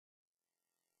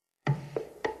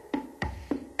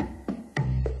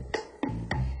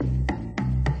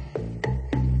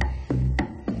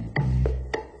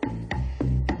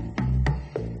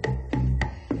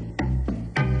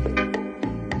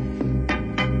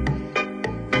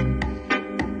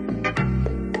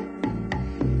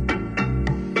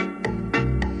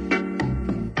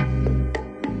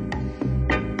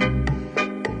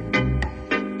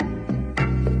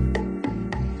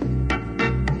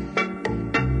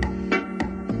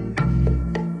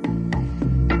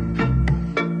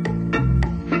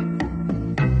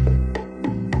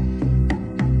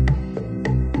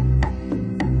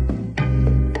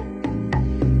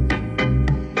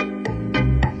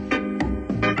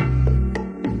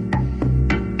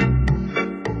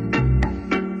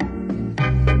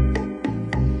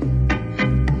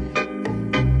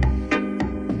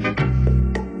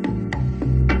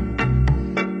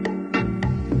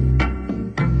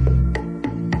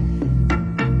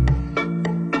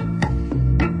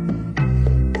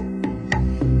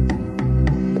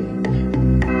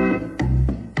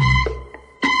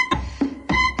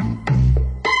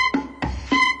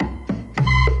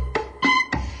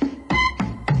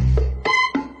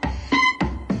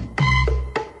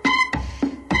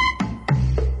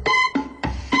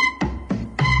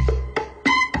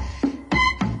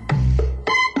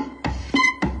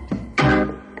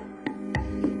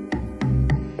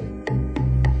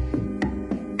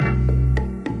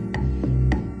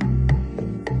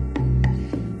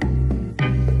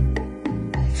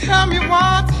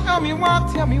tell me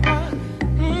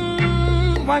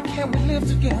why can't we live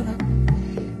together?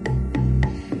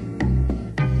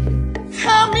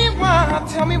 Tell me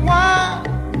why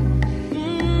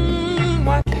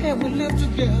can't we live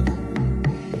together?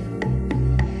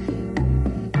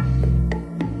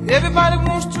 Everybody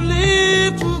wants to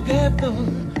live together.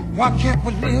 Why can't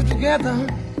we live together?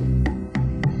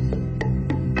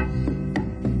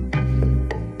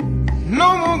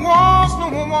 No more wars, no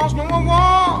more wars, no more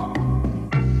wars.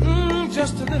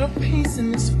 Just a little peace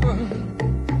in this world.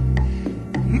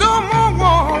 No more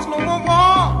wars, no more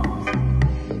wars.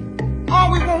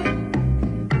 All we want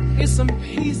is some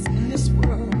peace in this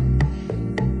world.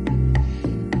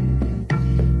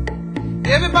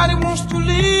 Everybody wants to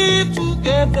live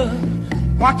together.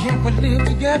 Why can't we live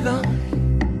together?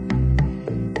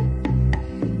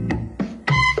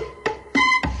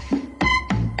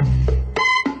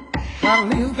 Gotta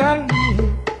live, gotta live.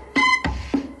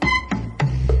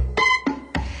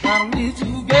 Gotta live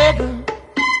together.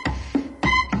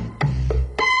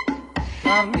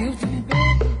 Gotta live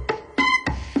together.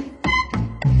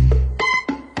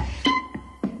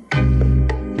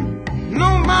 No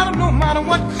matter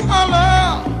what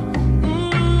color,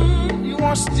 you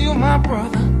are still my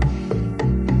brother.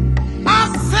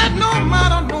 I said no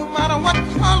matter what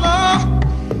color,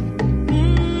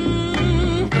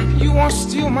 you are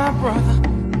still my brother.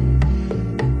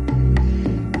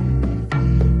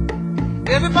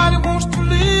 Everybody wants to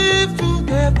live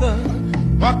together.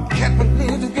 Why can't we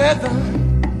live together?